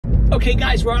Okay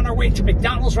guys, we're on our way to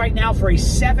McDonald's right now for a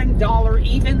 $7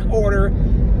 even order.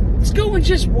 It's going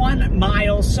just 1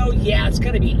 mile, so yeah, it's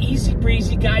gonna be easy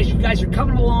breezy, guys. You guys are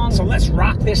coming along, so let's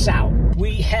rock this out.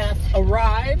 We have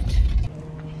arrived.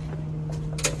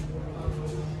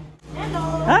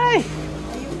 Hello. Hi.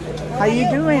 How you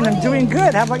doing? I'm doing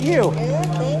good. How about you?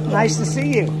 Nice to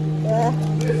see you.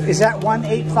 Is that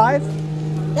 185?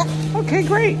 Yeah. Okay,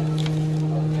 great.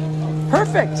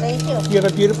 Perfect. Thank you. You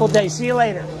have a beautiful day. See you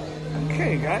later.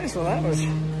 Okay, guys. Well, that was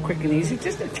quick and easy.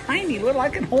 Just a tiny little. I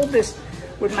can hold this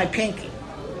with my pinky.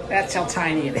 That's how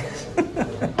tiny it is.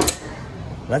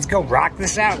 Let's go rock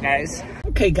this out, guys.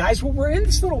 Okay, guys. Well, we're in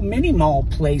this little mini mall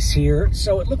place here,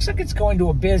 so it looks like it's going to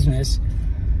a business.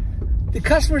 The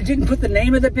customer didn't put the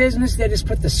name of the business. They just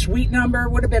put the suite number.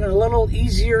 Would have been a little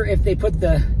easier if they put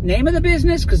the name of the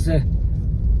business, because the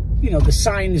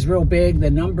sign is real big.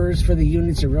 The numbers for the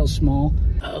units are real small.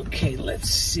 Okay, let's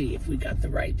see if we got the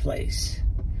right place.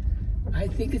 I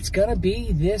think it's gonna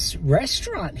be this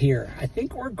restaurant here. I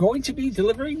think we're going to be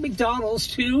delivering McDonald's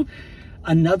to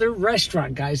another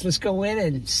restaurant, guys. Let's go in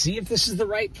and see if this is the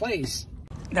right place.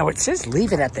 Now, it says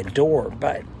leave it at the door,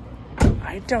 but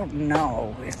I don't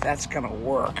know if that's gonna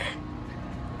work.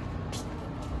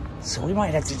 So we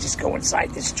might have to just go inside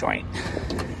this joint.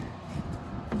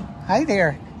 Hi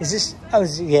there. Is this, oh,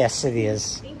 yes, it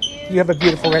is. Thank you. You have a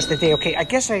beautiful rest of the day. Okay, I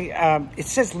guess it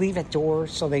says leave at door,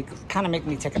 so they kind of make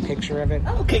me take a picture of it.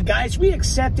 Okay, guys, we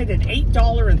accepted an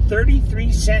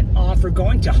 $8.33 offer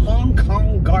going to Hong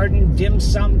Kong Garden Dim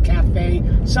Sum Cafe,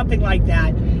 something like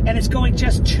that, and it's going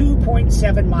just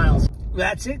 2.7 miles.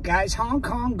 That's it, guys. Hong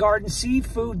Kong Garden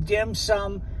Seafood Dim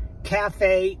Sum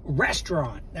Cafe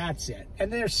Restaurant. That's it.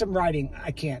 And there's some writing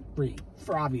I can't read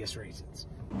for obvious reasons.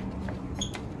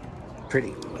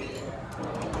 Pretty.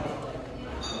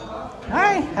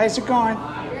 Hi, how's it going?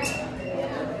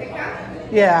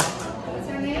 Yeah. What's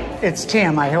your name? It's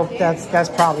Tim. I hope that's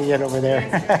probably it over there.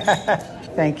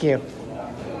 Thank you.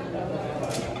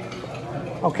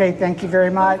 Okay, thank you very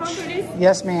much.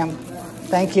 Yes, ma'am.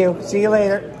 Thank you. See you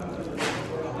later.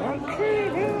 Okay,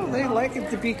 well, they like it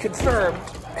to be confirmed.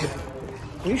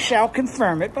 We shall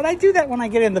confirm it, but I do that when I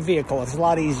get in the vehicle. It's a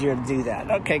lot easier to do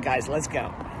that. Okay, guys, let's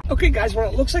go. Okay, guys, well,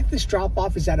 it looks like this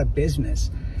drop-off is at a business,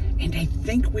 and I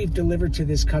think we've delivered to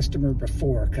this customer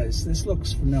before, because this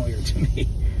looks familiar to me.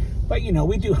 But, you know,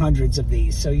 we do hundreds of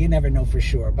these, so you never know for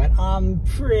sure, but I'm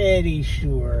pretty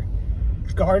sure.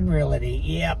 Garden Realty,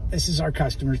 yep, this is our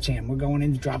customer, Tim. We're going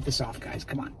in to drop this off, guys.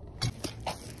 Come on.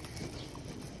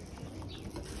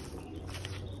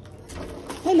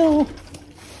 Hello.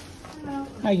 Hello.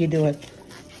 How you doing?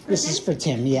 This is for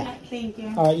Tim, yeah. Thank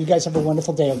you. All right, you guys have a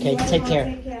wonderful day, okay? Take care.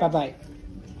 Take care. Bye-bye.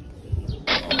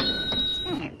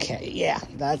 Okay, yeah,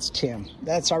 that's Tim.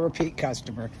 That's our repeat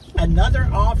customer. Another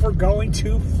offer going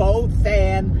to Faux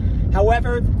Fan.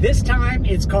 However, this time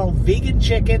it's called Vegan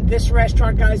Chicken. This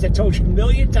restaurant, guys, I told you a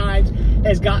million times,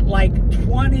 has got like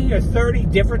 20 or 30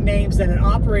 different names that it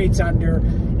operates under.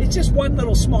 It's just one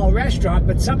little small restaurant,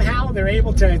 but somehow they're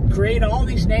able to create all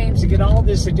these names to get all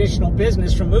this additional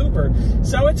business from Uber.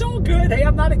 So it's all good. Hey,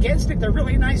 I'm not against it. They're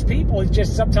really nice people. It's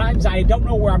just sometimes I don't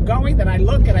know where I'm going. Then I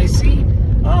look and I see,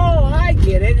 oh, I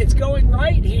get it. It's going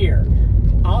right here.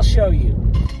 I'll show you.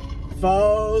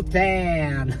 Faux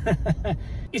Fan.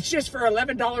 It's just for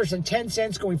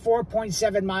 $11.10 going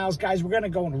 4.7 miles. Guys, we're going to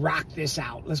go and rock this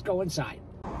out. Let's go inside.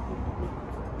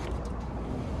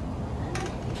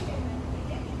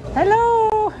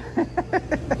 Hello.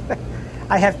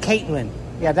 I have Caitlin.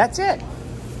 Yeah, that's it.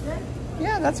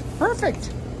 Yeah, that's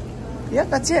perfect. Yeah,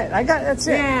 that's it. That's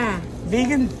it. Yeah.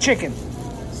 Vegan chicken.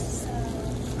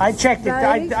 I checked it.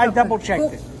 I double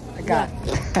checked it. I got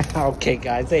it. Okay,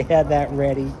 guys, they had that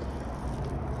ready.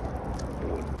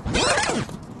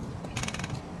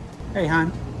 Hey,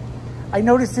 hon. I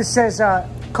noticed this says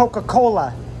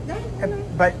Coca-Cola,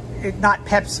 but not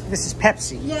Pepsi. This is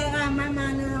Pepsi. Yeah, my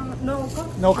man, no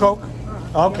Coke. No Coke?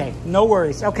 Okay, no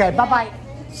worries. Okay, bye-bye.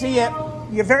 See ya.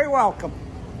 You're very welcome.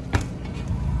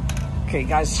 Okay,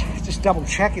 guys, just double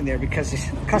checking there because the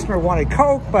customer wanted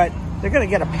Coke, but they're going to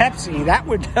get a Pepsi. That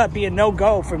would be a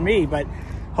no-go for me, but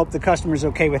hope the customer's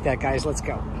okay with that, guys. Let's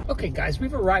go. Okay, guys,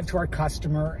 we've arrived to our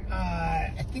customer.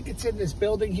 I think it's in this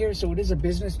building here, so it is a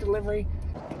business delivery.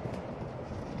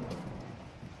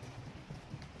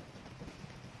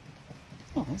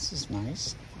 Oh, this is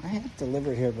nice. I have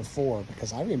delivered here before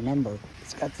because I remember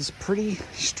it's got this pretty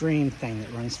stream thing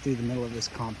that runs through the middle of this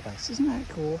complex. Isn't that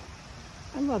cool?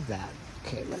 I love that.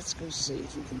 Okay, let's go see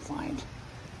if we can find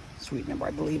suite number.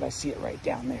 I believe I see it right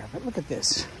down there, but look at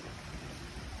this.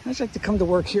 I'd like to come to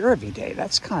work here every day.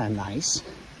 That's kind of nice.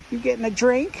 You getting a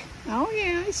drink? Oh,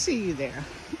 yeah, I see you there.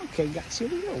 Okay, guys, here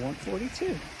we go,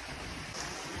 142.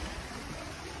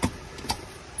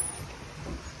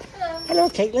 Hello,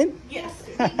 Caitlin. Yes,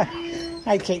 thank you.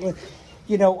 Hi, Caitlin.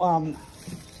 You know,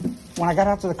 when I got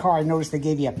out to the car, I noticed they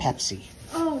gave you a Pepsi.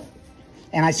 Oh.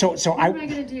 And I what am I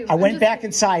gonna do? I went back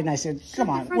inside and I said, "Come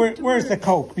on, where's the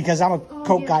Coke?" Because I'm a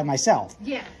Coke guy myself.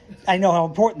 Yeah. I know how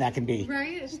important that can be.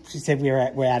 Right. She said we're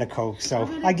out of Coke, so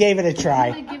I gave it a try.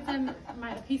 I'm gonna give them a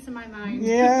piece of my mind.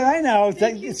 Yeah, I know.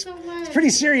 Thank you so much. It's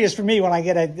pretty serious for me when I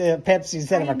get a Pepsi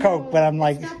instead of a Coke, but I'm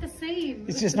like, it's not the same.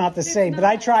 It's just not the same. But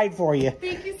I tried for you.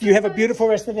 Thank you so You have a much. beautiful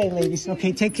rest of the day, ladies.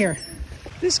 Okay, take care.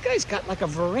 This guy's got like a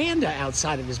veranda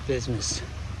outside of his business.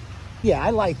 Yeah, I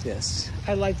like this.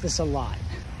 I like this a lot.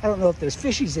 I don't know if there's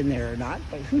fishies in there or not,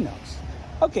 but who knows?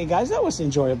 Okay, guys, that was an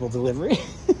enjoyable delivery.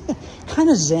 Kind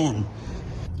of zen.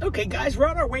 Okay, guys, we're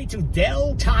on our way to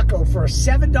Del Taco for a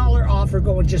 $7 offer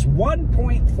going just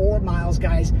 1.4 miles,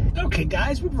 guys. Okay,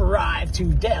 guys, we've arrived to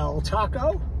Del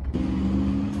Taco.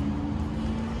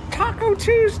 Taco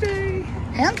Tuesday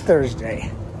and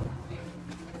Thursday.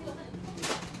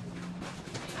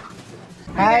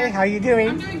 Hi, how you doing?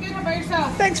 I'm doing good. How about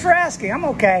yourself? Thanks for asking. I'm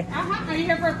okay. Are you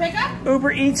here for a pickup?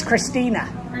 UberEats Christina.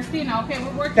 Christina, okay,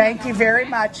 we're working. Thank you very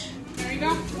much. There you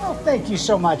go. Well, thank you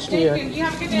so much, dear. Thank you. You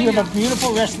have a good day. You have a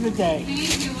beautiful rest of the day.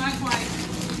 Thank you. Likewise.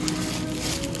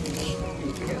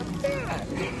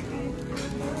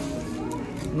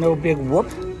 No big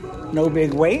whoop, no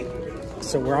big wait.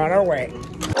 So we're on our way.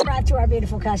 Brought to our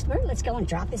beautiful customer. Let's go and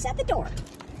drop this at the door.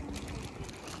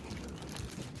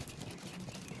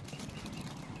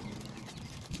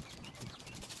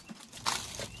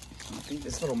 I think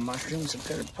this little mushroom's a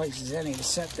better place as any to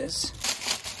set this.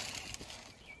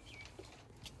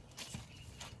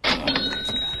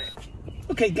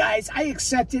 Okay, guys, I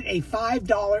accepted a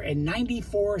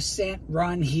 $5.94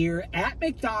 run here at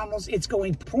McDonald's. It's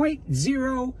going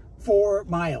 0.04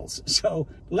 miles, so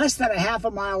less than a half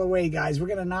a mile away, guys. We're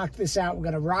gonna knock this out. We're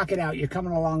gonna rock it out. You're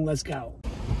coming along. Let's go.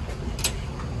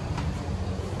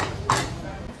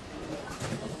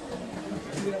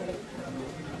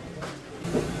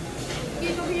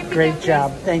 Great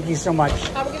job. Thank you so much.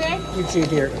 Have a good day. You too,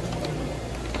 dear.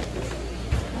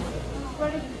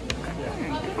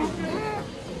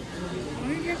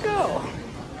 There you go.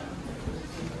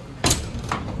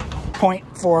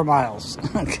 0.4 miles.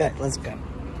 Okay, let's go.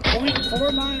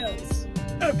 0.4 miles.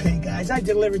 Okay, guys, I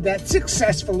delivered that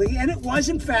successfully, and it was,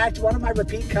 in fact, one of my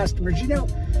repeat customers. You know,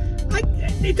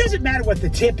 it doesn't matter what the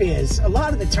tip is. A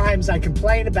lot of the times I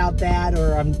complain about that,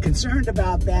 or I'm concerned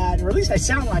about that, or at least I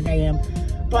sound like I am.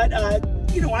 But,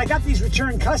 you know, when I got these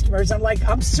return customers, I'm like,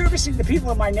 I'm servicing the people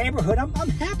in my neighborhood. I'm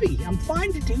happy. I'm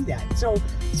fine to do that. So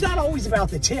it's not always about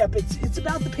the tip. It's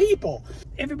about the people.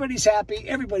 Everybody's happy.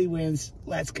 Everybody wins.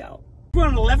 Let's go. We're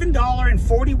on an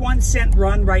 $11.41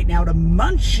 run right now to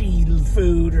Munchie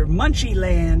Food or Munchie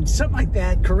Land, something like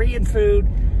that, Korean food.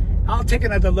 I'll take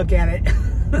another look at it.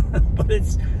 But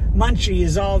it's Munchie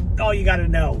is all you got to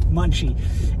know, Munchie.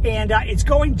 And it's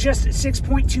going just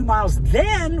 6.2 miles.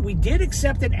 Then we did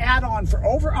accept an add-on for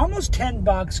over almost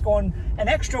 $10, going an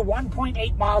extra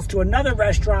 1.8 miles to another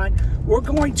restaurant. We're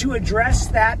going to address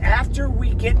that after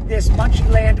we get this Munchie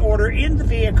Land order in the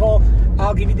vehicle.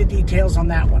 I'll give you the details on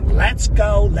that one. Let's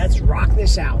go. Let's rock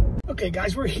this out. Okay,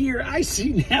 guys, we're here. I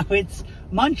see now it's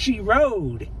Munchie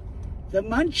Road. The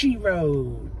Munchie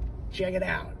Road. Check it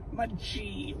out.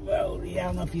 Munchie Road. Yeah, I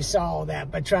don't know if you saw all that,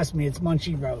 but trust me, it's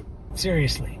Munchie Road.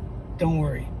 Seriously. Don't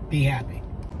worry. Be happy.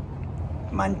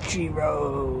 Munchie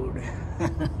Road.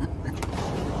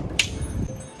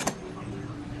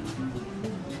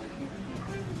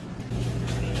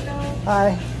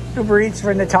 Hi. Uber Eats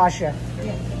for Natasha.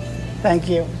 Yes. Thank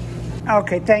you.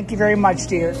 Okay, thank you very much,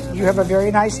 dear. You have a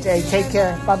very nice day. Take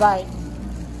care. Bye-bye.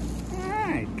 All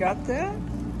right, got that.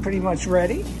 Pretty much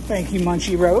ready. Thank you,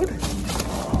 Munchie Road.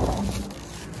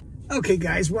 Okay,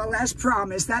 guys, well, as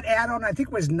promised, that add-on, I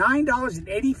think, was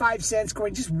 $9.85,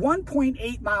 going just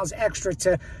 1.8 miles extra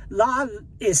to La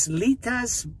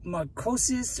Islitas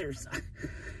Marcosis.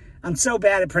 I'm so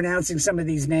bad at pronouncing some of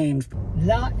these names.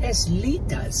 La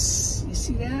Islitas. You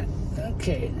see that?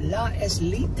 Okay, La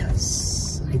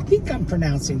Islitas. I think I'm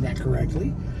pronouncing that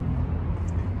correctly.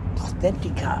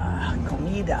 Authentica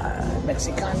comida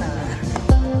mexicana.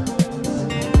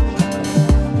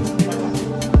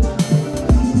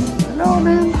 No,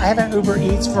 man. I haven't Uber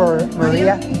Eats for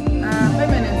Maria. 5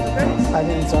 minutes, okay? 5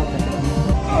 minutes, okay.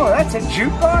 Oh, that's a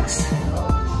jukebox?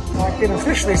 I can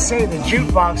officially say the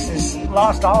jukebox has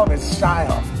lost all of its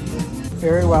style.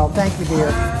 Very well. Thank you, dear.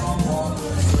 Well,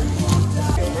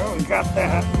 we got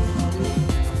that.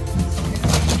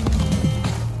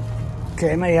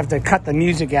 Okay, I may have to cut the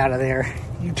music out of there.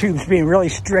 YouTube's being really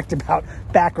strict about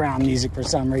background music for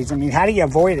some reason. I mean, how do you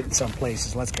avoid it in some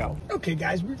places? Let's go. Okay,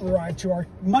 guys, we've arrived to our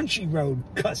Munchie Road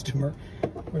customer.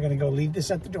 We're going to go leave this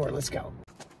at the door. Let's go.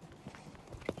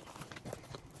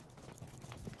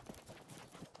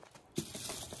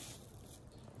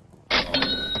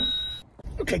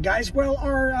 Okay, guys, well,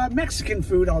 our Mexican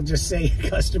food, I'll just say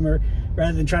customer,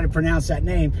 rather than try to pronounce that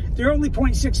name, they're only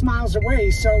 0.6 miles away,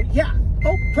 so yeah.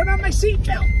 Oh, put on my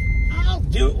seatbelt. I'll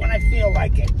do it when I feel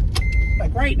like it.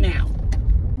 Like right now.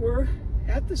 We're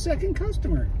at the second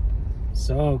customer.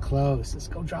 So close. Let's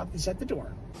go drop this at the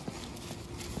door.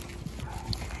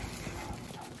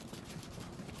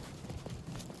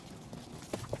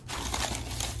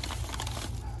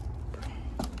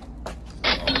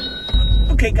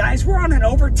 Okay, guys, we're on an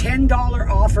over $10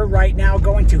 offer right now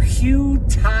going to Hue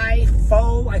Thai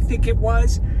Pho, I think it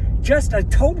was. Just a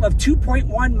total of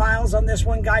 2.1 miles on this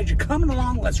one, guys. You're coming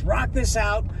along. Let's rock this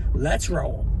out. Let's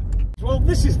roll. Well,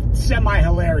 this is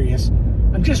semi-hilarious.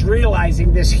 I'm just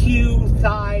realizing this Hue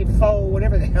Thai Pho,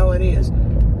 whatever the hell it is,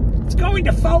 it's going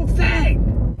to Pho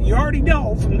Thang. You already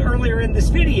know from earlier in this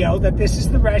video that this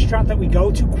is the restaurant that we go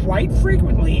to quite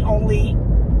frequently, only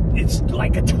it's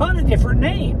like a ton of different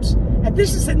names. And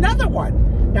this is another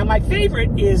one. Now, my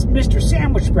favorite is Mr.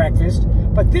 Sandwich Breakfast,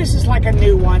 but this is like a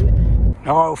new one.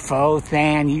 Oh, Pho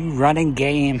Thang, you running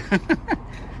game.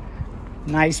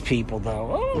 Nice people, though.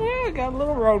 Oh, yeah, got a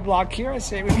little roadblock here. I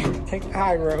say we can take the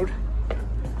high road.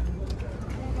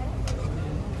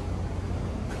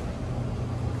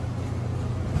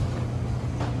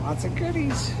 Lots of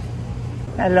goodies.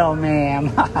 Hello, ma'am.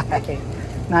 Hi.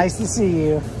 Nice to see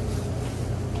you.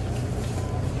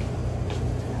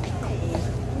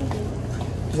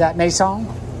 Is that Maison?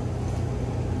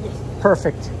 Yes.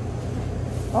 Perfect.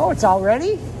 Oh, it's all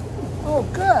ready? Oh,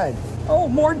 good. Oh,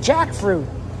 more jackfruit.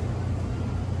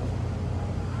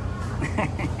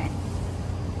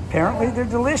 Apparently they're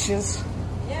delicious.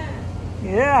 Yeah.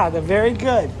 Yeah, they're very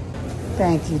good.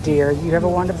 Thank you, dear. You have a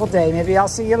wonderful day. Maybe I'll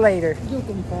see you later. You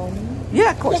can call me.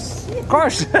 Yeah, of course. Yes. Of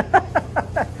course.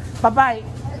 Bye-bye. Bye-bye.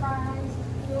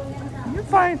 You're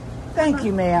fine. Thank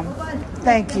you, ma'am.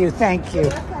 Thank you. Thank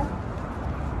you.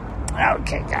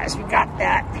 Okay, guys, we got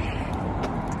that.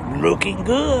 Looking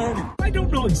good. I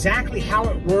don't know exactly how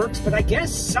it works, but I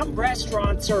guess some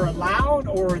restaurants are allowed,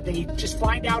 or they just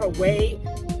find out a way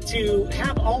to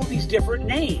have all these different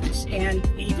names and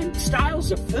even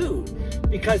styles of food.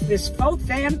 Because this Pho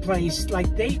Thang place,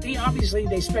 like they obviously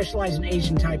they specialize in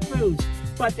Asian type foods,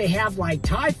 but they have like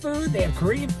Thai food, they have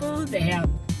Korean food, they have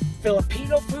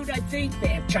Filipino food, I think, they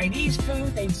have Chinese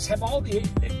food, they just have all the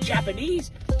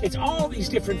Japanese. It's all these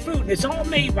different food, and it's all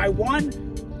made by one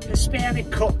Hispanic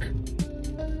cook.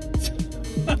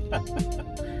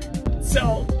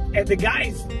 So, and the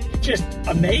guy's just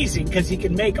amazing because he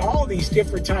can make all these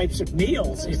different types of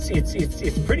meals.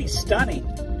 It's pretty stunning.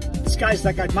 This guy's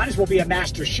like, I might as well be a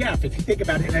master chef if you think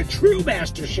about it, and a true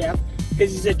master chef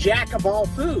because he's a jack of all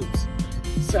foods.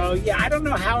 So yeah, I don't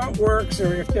know how it works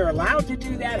or if they're allowed to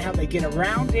do that, how they get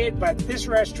around it, but this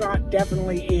restaurant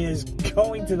definitely is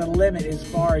going to the limit as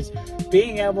far as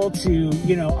being able to,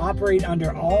 you know, operate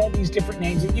under all these different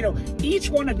names. And, you know, each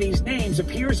one of these names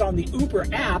appears on the Uber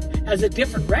app as a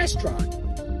different restaurant.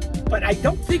 But I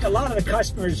don't think a lot of the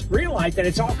customers realize that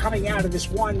it's all coming out of this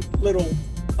one little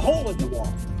hole in the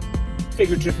wall,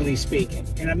 figuratively speaking,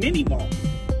 in a mini mall.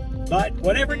 But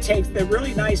whatever it takes, they're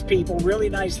really nice people, really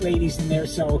nice ladies in there.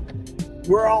 So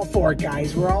we're all for it,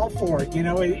 guys. We're all for it. You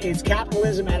know, it's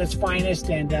capitalism at its finest,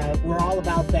 and we're all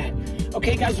about that.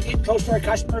 Okay, guys, we're getting close to our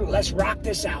customer. Let's rock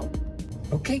this out.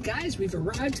 Okay, guys, we've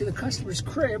arrived to the customer's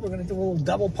crib. We're going to do a little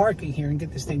double parking here and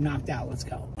get this thing knocked out. Let's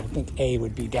go. I think A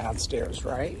would be downstairs,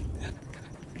 right?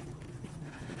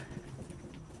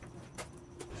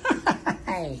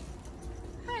 Hey.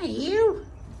 Hi, you.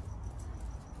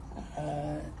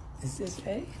 Is this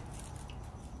A?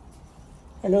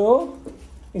 Hello?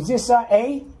 Is this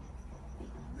A?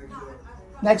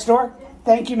 Next door?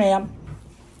 Thank you, ma'am.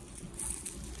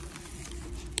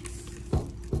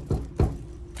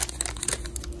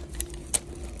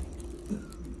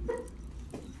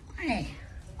 Hey,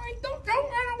 don't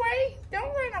run away.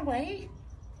 Don't run away.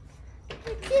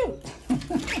 You're cute.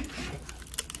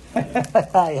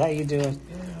 Hi, how you doing?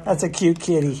 That's a cute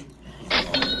kitty.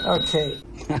 Okay.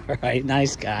 All right,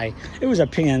 nice guy. It was a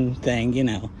pin thing, you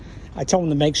know. I told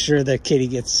him to make sure the kitty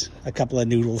gets a couple of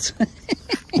noodles.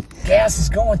 Gas is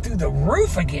going through the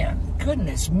roof again.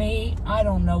 Goodness me. I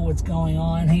don't know what's going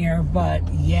on here, but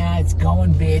yeah, it's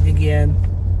going big again.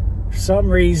 For some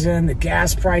reason, the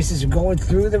gas prices are going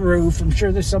through the roof. I'm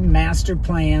sure there's some master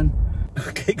plan.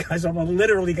 Okay, guys, I'm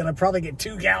literally going to probably get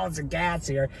 2 gallons of gas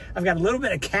here. I've got a little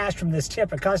bit of cash from this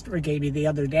tip a customer gave me the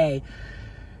other day.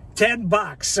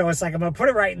 $10. So it's like I'm going to put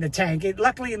it right in the tank.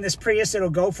 Luckily, in this Prius, it'll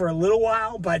go for a little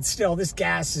while, but still, this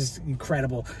gas is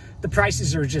incredible. The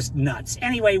prices are just nuts.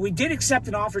 Anyway, we did accept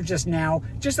an offer just now,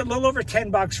 just a little over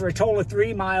 $10 for a total of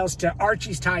 3 miles to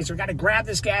Archie's Tie. So we got to grab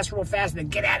this gas real fast and then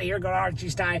get out of here, go to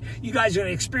Archie's Tie. You guys are going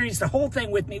to experience the whole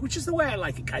thing with me, which is the way I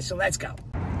like it, guys. So let's go.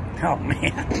 Oh,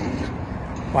 man.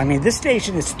 Well, I mean, this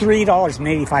station is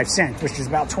 $3.85, which is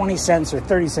about 20 cents or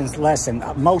 30 cents less than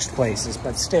most places,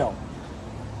 but still.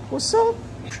 What's up?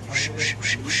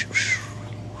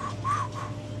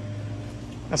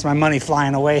 That's my money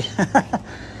flying away.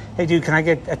 Hey, dude, can I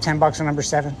get a $10 on number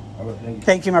 7?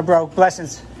 Thank you, my bro.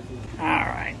 Blessings. All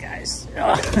right, guys.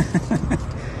 That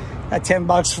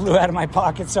 $10 flew out of my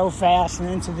pocket so fast and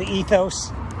into the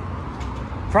ethos.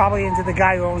 Probably into the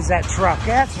guy who owns that truck.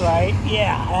 That's right.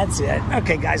 Yeah, that's it.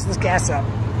 Okay, guys, let's gas up.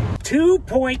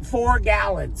 2.4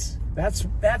 gallons.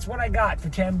 That's what I got for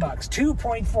 $10.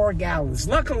 2.4 gallons.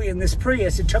 Luckily, in this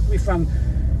Prius, it took me from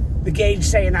the gauge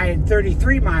saying I had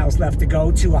 33 miles left to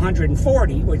go to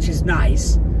 140, which is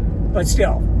nice. But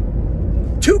still,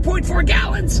 2.4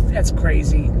 gallons. That's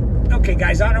crazy. Okay,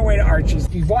 guys, on our way to Archie's.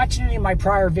 If you've watched any of my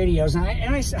prior videos,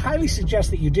 and I highly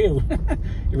suggest that you do.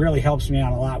 It really helps me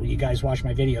out a lot when you guys watch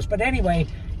my videos. But anyway,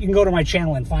 you can go to my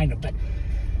channel and find them. But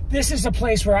this is a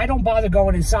place where I don't bother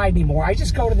going inside anymore. I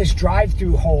just go to this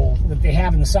drive-through hole that they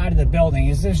have in the side of the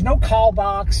building. There's no call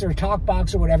box or talk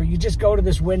box or whatever. You just go to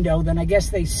this window. Then I guess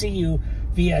they see you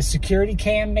via security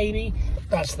cam, maybe.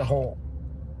 That's the hole.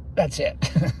 That's it.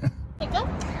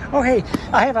 Oh, hey,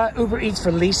 I have a UberEats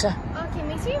for Lisa. Can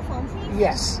we see your phone, please?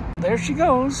 Yes. There she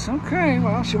goes. Okay,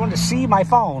 well, she wanted to see my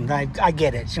phone. I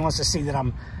get it. She wants to see that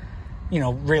I'm, you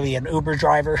know, really an Uber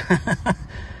driver.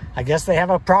 I guess they have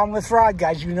a problem with fraud,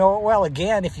 guys. You know it well.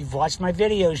 Again, if you've watched my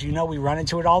videos, you know we run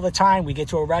into it all the time. We get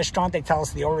to a restaurant, they tell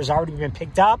us the order's already been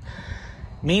picked up.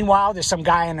 Meanwhile, there's some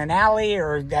guy in an alley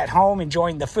or at home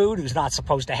enjoying the food who's not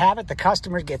supposed to have it. The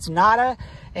customer gets nada,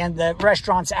 and the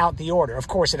restaurant's out the order. Of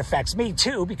course, it affects me,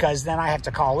 too, because then I have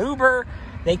to call Uber.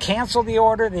 They cancel the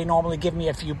order. They normally give me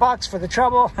a few bucks for the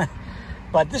trouble.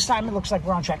 But this time, it looks like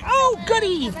we're on track. Oh,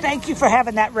 goody. Thank you for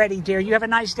having that ready, dear. You have a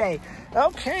nice day.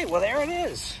 Okay, well, there it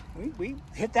is. We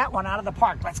hit that one out of the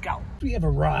park. Let's go. We have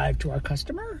arrived to our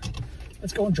customer.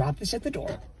 Let's go and drop this at the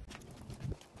door.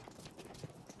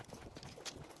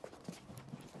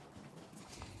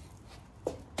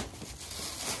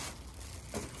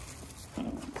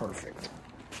 Perfect.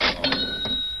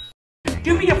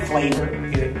 Do me a favor,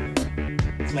 and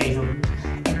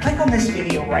click on this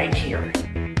video right here.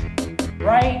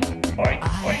 Right.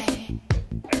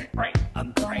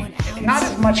 Not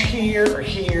as much here or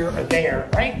here or there.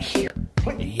 Right here.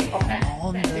 Put it on that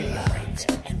video right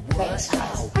there.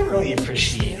 I really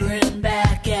appreciate it.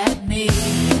 Back at me.